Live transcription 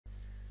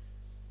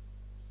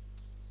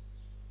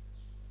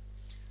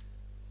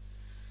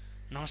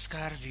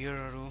नमस्कार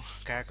भ्युअरहरू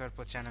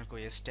कायाकल्प च्यानलको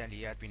यस tally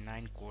ERP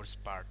 9 course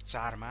part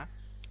 4 मा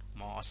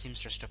म असीम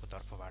श्रेष्ठको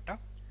तर्फबाट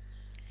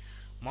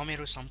म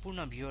मेरो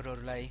सम्पूर्ण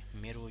भ्युअरहरूलाई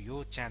मेरो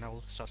यो च्यानल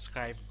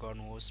सब्स्क्राइब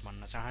गर्नुहोस्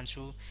भन्न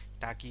चाहन्छु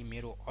ताकि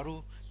मेरो अरू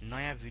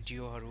नयाँ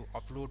भिडियोहरू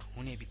अपलोड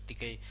हुने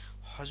बित्तिकै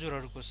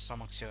हजुरहरूको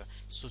समक्ष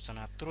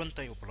सूचना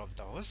तुरुन्तै उपलब्ध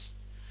होस्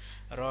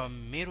र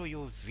मेरो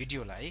यो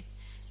भिडियोलाई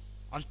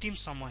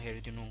अन्तिमसम्म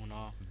हेरिदिनु हुन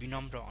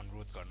विनम्र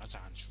अनुरोध गर्न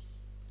चाहन्छु।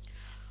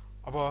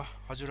 अब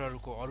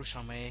हजुरहरूको अरू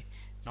समय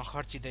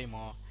नखर्चिँदै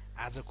म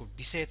आजको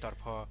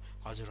विषयतर्फ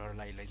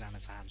हजुरहरूलाई लैजान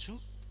चाहन्छु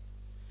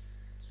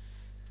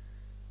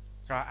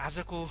र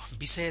आजको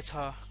विषय छ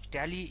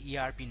ट्याली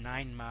इआरपी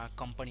 9 मा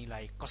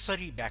कम्पनीलाई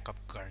कसरी ब्याकअप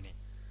गर्ने।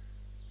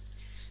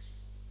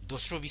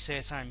 दोस्रो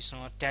विषय छ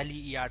हामीसँग ट्याली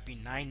इआरपी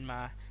 9 मा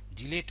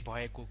डिलिट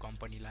भएको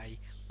कम्पनीलाई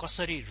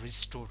कसरी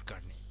रिस्टोर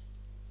गर्ने।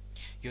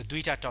 यो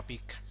दुईटा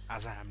टपिक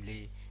आज हामीले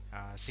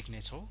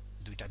सिक्नेछौँ,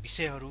 दुईटा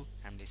विषयहरू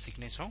हामीले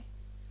सिक्नेछौँ।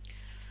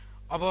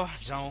 अब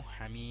जाउँ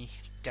हामी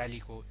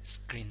ट्यालीको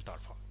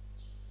स्क्रिनतर्फ।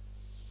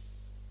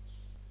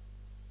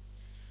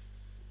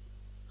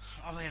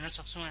 अब हेर्न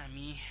सक्छौँ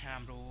हामी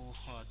हाम्रो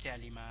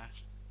ट्यालीमा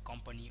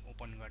कम्पनी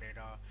ओपन गरेर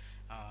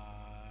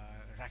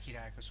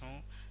राखिरहेको छौँ।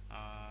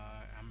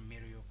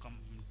 मेरो यो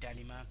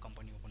ट्यालीमा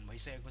कम्पनी ओपन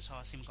भइसकेको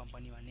छ, असीम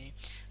कम्पनी भन्ने,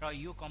 र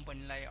यो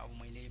कम्पनीलाई अब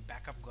मैले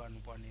ब्याकअप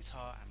गर्नुपर्ने छ।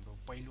 हाम्रो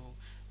पहिलो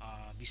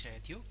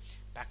विषय थियो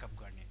ब्याकअप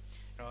गर्ने,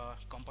 र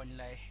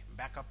कम्पनीलाई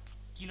ब्याकअप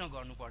किन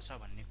गर्नुपर्छ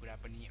भन्ने कुरा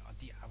पनि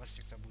अति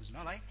आवश्यक छ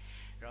बुझ्नलाई।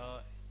 र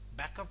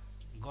ब्याकअप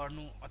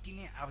गर्नु अति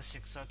नै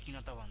आवश्यक छ, किन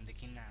त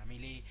भनेदेखि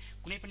हामीले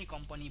कुनै पनि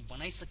कम्पनी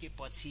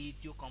बनाइसकेपछि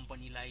त्यो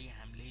कम्पनीलाई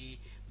हामीले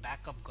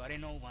ब्याकअप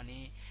गरेनौँ भने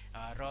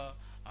र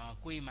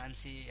कोही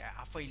मान्छे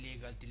आफैले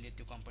गल्तीले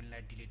त्यो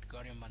कम्पनीलाई डिलिट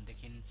गर्यौँ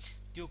भनेदेखि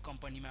त्यो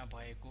कम्पनीमा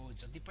भएको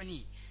जति पनि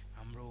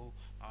हाम्रो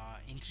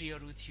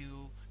इन्ट्रीहरू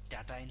थियो,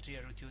 डाटा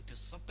इन्ट्रीहरू थियो, त्यो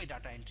सबै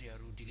डाटा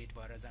इन्ट्रीहरू डिलिट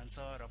भएर जान्छ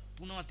र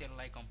पुनः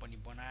त्यसलाई कम्पनी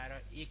बनाएर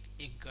एक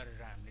एक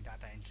गरेर हामीले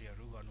डाटा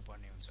इन्ट्रीहरू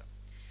गर्नुपर्ने हुन्छ,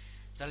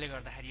 जसले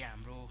गर्दाखेरि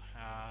हाम्रो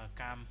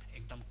काम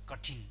एकदम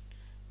कठिन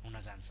हुन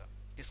जान्छ।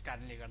 त्यस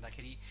कारणले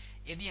गर्दाखेरि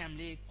यदि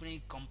हामीले कुनै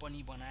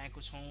कम्पनी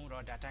बनाएको छौँ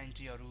र डाटा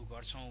इन्ट्रीहरू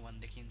गर्छौँ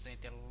भनेदेखि चाहिँ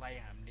त्यसलाई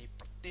हामीले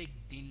प्रत्येक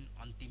दिन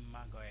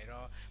अन्तिममा गएर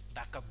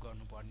ब्याकअप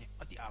गर्नुपर्ने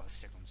अति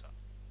आवश्यक हुन्छ,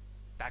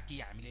 ताकि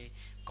हामीले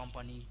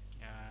कम्पनी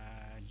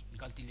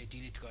गल्तीले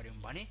डिलिट गर्यौँ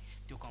भने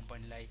त्यो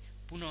कम्पनीलाई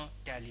पुनः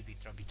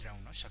ट्यालीभित्र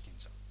भित्राउन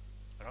सकिन्छ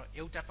र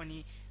एउटा पनि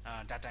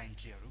डाटा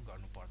इन्ट्रीहरू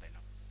गर्नु पर्दैन।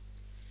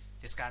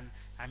 त्यसकारण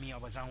हामी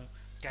अब जाउँ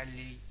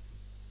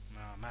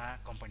ट्यालीमा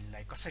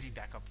कम्पनीलाई कसरी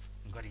ब्याकअप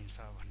गरिन्छ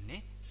भन्ने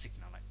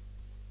सिक्नलाई।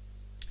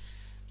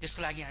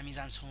 त्यसको लागि हामी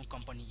जान्छौँ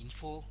कम्पनी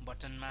इन्फो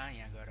बटनमा,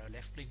 यहाँ गएर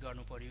लेफ्ट क्लिक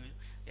गर्नु पर्यो।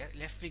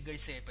 लेफ्ट क्लिक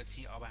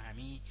गरिसकेपछि अब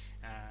हामी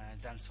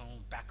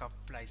जान्छौँ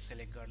ब्याकअपलाई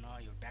सेलेक्ट गर्न।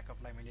 यो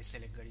ब्याकअपलाई मैले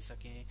सेलेक्ट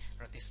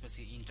गरिसकेँ र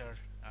त्यसपछि इन्टर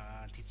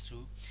थिच्छु।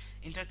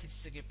 इन्टर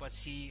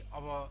थिचिसकेपछि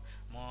अब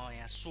म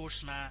यहाँ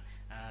सोर्समा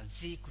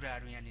जे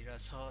कुराहरू यहाँनिर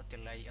छ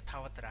त्यसलाई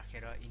यथावत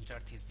राखेर इन्टर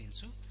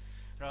थिचिदिन्छु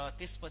र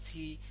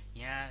त्यसपछि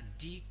यहाँ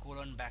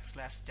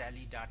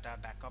D:\tally डाटा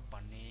ब्याकअप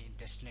भन्ने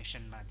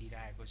डेस्टिनेसनमा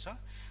दिइरहेको छ।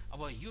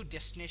 अब यो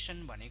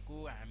डेस्टिनेसन भनेको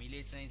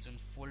हामीले चाहिँ जुन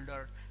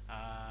फोल्डर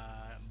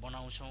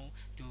बनाउँछौँ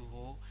त्यो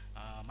हो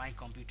माई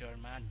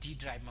कम्प्युटरमा डी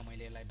ड्राइभमा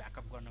मैले यसलाई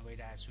ब्याकअप गर्न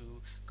गइरहेको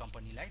छु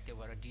कम्पनीलाई। त्यो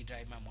भएर डी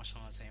ड्राइभमा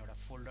मसँग चाहिँ एउटा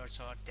फोल्डर छ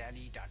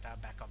ट्याली डाटा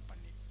ब्याकअप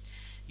भन्ने।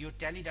 यो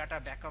ट्याली डाटा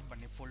ब्याकअप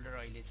भन्ने फोल्डर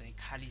अहिले चाहिँ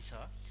खाली छ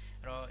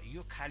र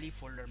यो खाली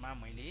फोल्डरमा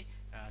मैले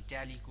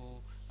ट्यालीको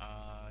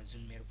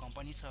जुन मेरो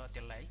कम्पनी छ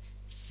त्यसलाई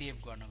सेभ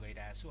गर्न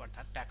गइरहेको छु,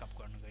 अर्थात् ब्याकअप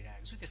गर्न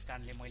गइरहेको छु। त्यस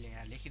कारणले मैले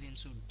यहाँ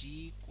लेखिदिन्छु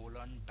D:\tally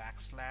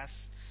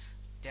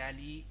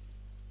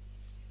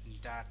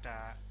डाटा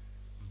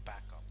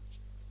ब्याकअप।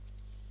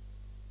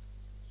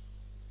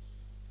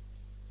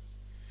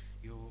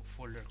 यो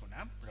फोल्डरको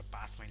नाम र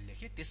पाथ मैले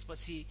लेखेँ।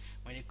 त्यसपछि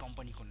मैले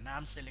कम्पनीको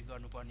नाम सेलेक्ट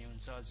गर्नुपर्ने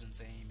हुन्छ, जुन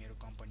चाहिँ मेरो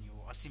कम्पनी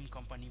हो असीम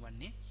कम्पनी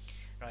भन्ने,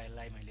 र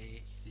यसलाई मैले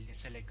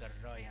सेलेक्ट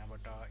गरेर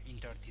यहाँबाट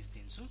इन्टर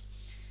थिचिदिन्छु।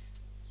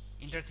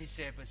 इन्टर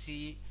थिचिसकेपछि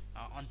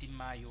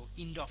अन्तिममा यो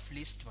इन्ड अफ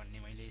लिस्ट भन्ने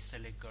मैले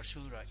सेलेक्ट गर्छु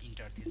र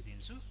इन्टर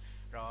थिचिदिन्छु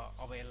र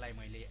अब यसलाई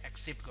मैले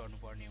एक्सेप्ट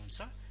गर्नुपर्ने हुन्छ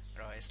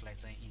र यसलाई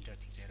चाहिँ इन्टर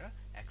थिचेर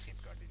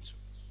एक्सेप्ट गरिदिन्छु।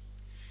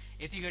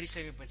 यति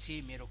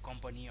गरिसकेपछि मेरो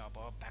कम्पनी अब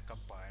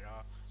ब्याकअप भएर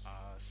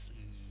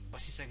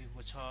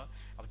बसिसकेको छ।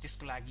 अब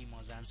त्यसको लागि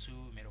म जान्छु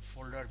मेरो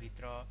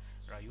फोल्डरभित्र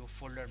र यो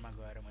फोल्डरमा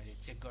गएर मैले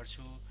चेक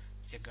गर्छु।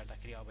 चेक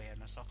गर्दाखेरि अब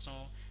हेर्न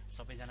सक्छौँ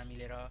सबैजना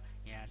मिलेर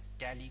यहाँ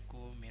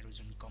ट्यालीको मेरो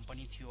जुन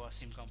कम्पनी थियो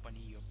असीम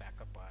कम्पनी यो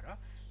ब्याकअप भएर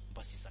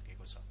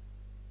बसिसकेको छ।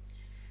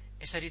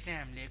 यसरी चाहिँ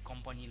हामीले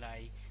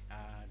कम्पनीलाई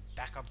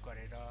ब्याकअप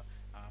गरेर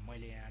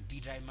मैले यहाँ डी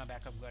ड्राइभमा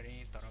ब्याकअप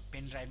गरेँ, तर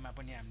पेन ड्राइभमा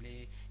पनि हामीले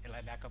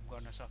यसलाई ब्याकअप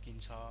गर्न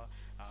सकिन्छ।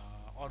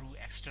 अरू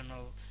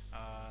एक्सटर्नल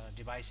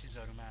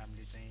डिभाइसेसहरूमा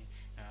हामीले चाहिँ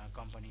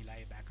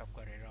कम्पनीलाई ब्याकअप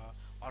गरेर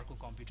अर्को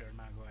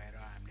कम्प्युटरमा गएर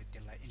हामीले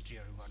त्यसलाई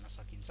इन्ट्रीहरू गर्न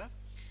सकिन्छ।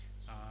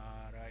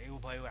 र यो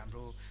भयो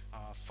हाम्रो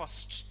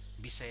फर्स्ट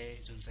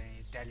विषय जुन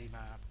चाहिँ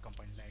ट्यालीमा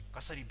कम्पनीलाई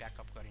कसरी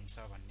ब्याकअप गरिन्छ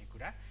भन्ने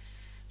कुरा।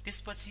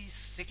 त्यसपछि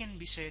सेकेन्ड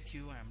विषय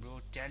थियो हाम्रो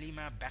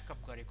ट्यालीमा ब्याकअप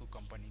गरेको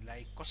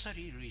कम्पनीलाई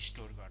कसरी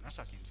रिस्टोर गर्न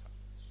सकिन्छ।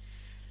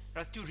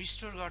 र त्यो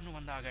रिस्टोर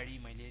गर्नुभन्दा अगाडि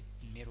मैले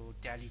मेरो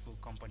ट्यालीको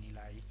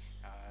कम्पनीलाई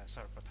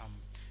सर्वप्रथम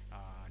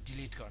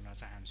डिलिट गर्न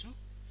चाहन्छु।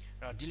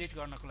 र डिलिट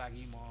गर्नको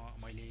लागि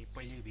मैले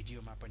पहिले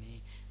भिडियोमा पनि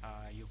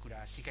यो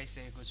कुरा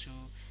सिकाइसकेको छु।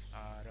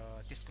 र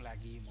त्यसको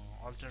लागि म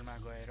अल्टरमा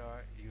गएर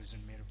यो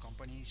जुन मेरो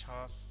कम्पनी छ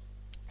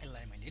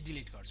यसलाई मैले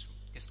डिलिट गर्छु।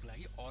 त्यसको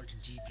लागि अल्ट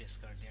डी प्रेस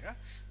गरिदिएर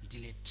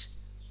delete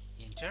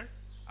enter,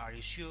 are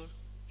you sure,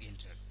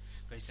 enter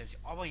गरिसकेपछि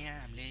अब यहाँ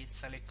हामीले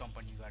सेलेक्ट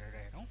कम्पनी गरेर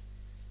हेरौँ।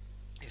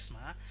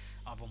 यसमा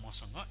अब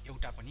मसँग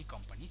एउटा पनि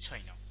कम्पनी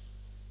छैन।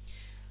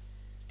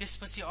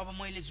 त्यसपछि अब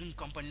मैले जुन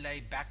कम्पनीलाई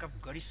ब्याकअप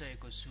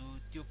गरिसकेको छु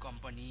त्यो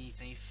कम्पनी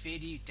चाहिँ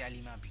फेरि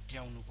ट्यालीमा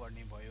भित्र्याउनु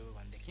पर्ने भयो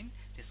भनेदेखि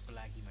त्यसको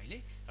लागि मैले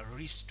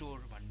रिस्टोर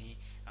भन्ने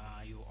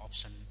यो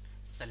अप्सन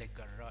सेलेक्ट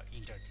गरेर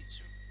इन्टर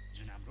थिच्छु,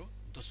 जुन हाम्रो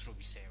दोस्रो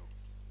विषय हो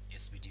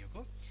यस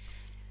भिडियोको।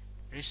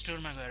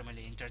 रिस्टोरमा गएर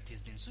मैले इन्टर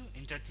थिचिदिन्छु।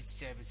 इन्टर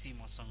थिचिसकेपछि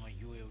मसँग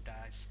यो एउटा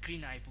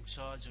स्क्रिन आइपुग्छ,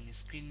 जुन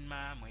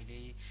स्क्रिनमा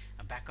मैले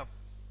ब्याकअप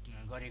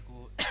गरेको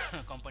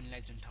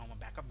कम्पनीलाई जुन ठाउँमा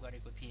ब्याकअप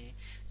गरेको थिएँ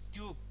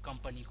त्यो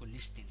कम्पनीको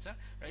लिस्ट दिन्छ।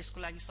 र यसको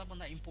लागि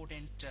सबभन्दा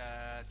इम्पोर्टेन्ट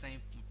चाहिँ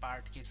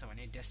पार्ट के छ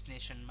भने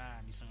डेस्टिनेसनमा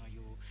हामीसँग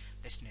यो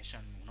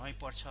डेस्टिनेसन हुनै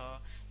पर्छ।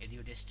 यदि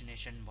यो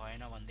डेस्टिनेसन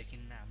भएन भनेदेखि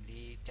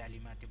हामीले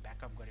ट्यालीमा त्यो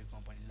ब्याकअप गरेको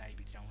कम्पनीलाई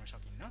भित्राउन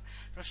सकिन्न।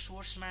 र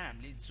सोर्समा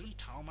हामीले जुन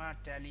ठाउँमा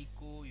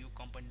ट्यालीको यो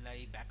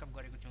कम्पनीलाई ब्याकअप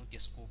गरेको थियौँ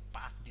त्यसको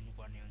पाथ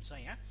दिनुपर्ने हुन्छ।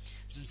 यहाँ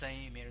जुन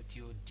चाहिँ मेरो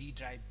थियो डी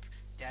ड्राइभ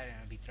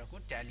भित्रको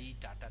ट्याली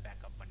डाटा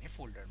ब्याकअप भन्ने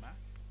फोल्डरमा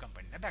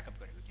कम्पनीलाई ब्याकअप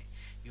गरेको थिएँ।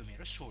 यो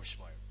मेरो सोर्स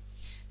भयो।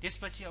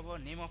 त्यसपछि अब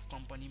नेम अफ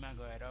कम्पनीमा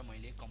गएर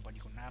मैले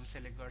कम्पनीको नाम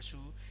सेलेक्ट गर्छु।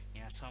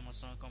 यहाँ छ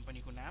मसँग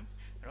कम्पनीको नाम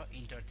र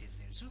इन्टर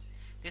थिचिदिन्छु।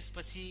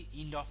 त्यसपछि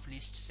इन्ड अफ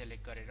लिस्ट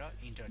सेलेक्ट गरेर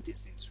इन्टर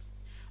थिचिदिन्छु।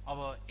 अब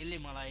यसले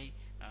मलाई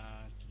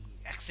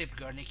एक्सेप्ट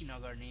गर्ने कि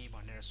नगर्ने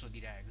भनेर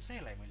सोधिरहेको छ।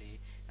 यसलाई मैले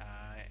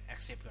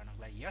एक्सेप्ट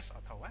गर्नको लागि यस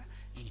अथवा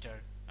इन्टर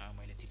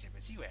मैले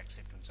थिचेपछि यो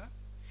एक्सेप्ट हुन्छ।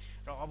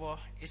 र अब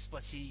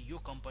यसपछि यो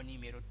कम्पनी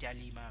मेरो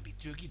ट्यालीमा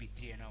भित्रियो कि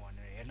भित्रिएन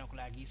भनेर हेर्नको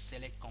लागि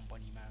सेलेक्ट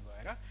कम्पनीमा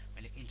गएर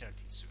मैले इन्टर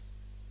थिच्छु।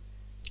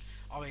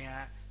 अब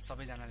यहाँ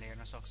सबैजनाले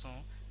हेर्न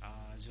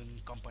सक्छौँ जुन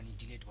कम्पनी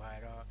डिलिट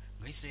भएर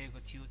गइसकेको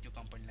थियो त्यो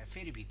कम्पनीलाई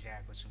फेरि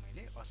भित्र्याएको छु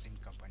मैले असिम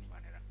कम्पनी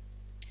भनेर।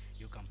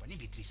 यो कम्पनी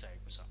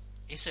भित्रिसकेको छ।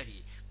 यसरी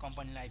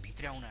कम्पनीलाई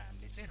भित्र्याउन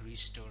हामीले चाहिँ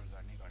रिस्टोर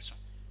गर्ने गर्छौँ।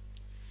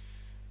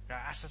 र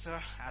आशा छ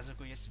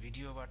आजको यस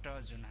भिडियोबाट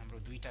जुन हाम्रो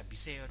दुईटा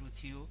विषयहरू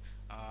थियो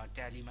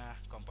ट्यालीमा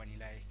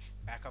कम्पनीलाई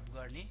ब्याकअप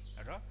गर्ने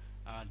र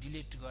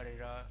डिलिट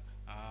गरेर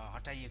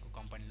हटाइएको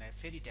कम्पनीलाई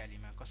फेरि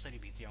ट्यालीमा कसरी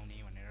भित्र्याउने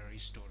भनेर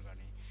रिस्टोर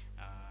गर्ने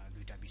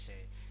दुईटा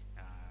विषय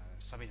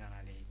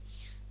सबैजनाले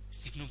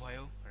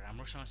सिक्नुभयो,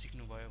 राम्रोसँग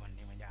सिक्नुभयो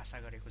भन्ने मैले आशा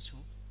गरेको छु।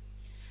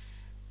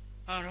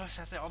 र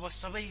साथै अब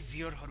सबै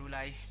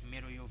भ्युअरहरूलाई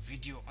मेरो यो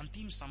भिडियो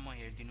अन्तिमसम्म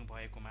हेरिदिनु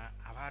भएकोमा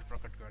आभार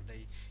प्रकट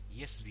गर्दै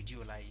यस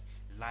भिडियोलाई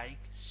लाइक,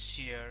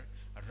 सेयर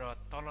र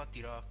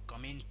तलतिर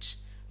कमेन्ट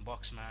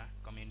बक्समा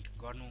कमेन्ट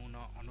गर्नु हुन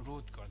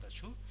अनुरोध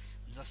गर्दछु,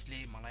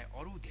 जसले मलाई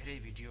अरू धेरै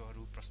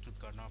भिडियोहरू प्रस्तुत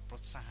गर्न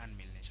प्रोत्साहन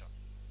मिल्नेछ।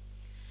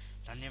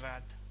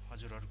 धन्यवाद।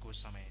 हजुरहरूको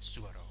समय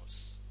शुभ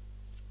रहोस्।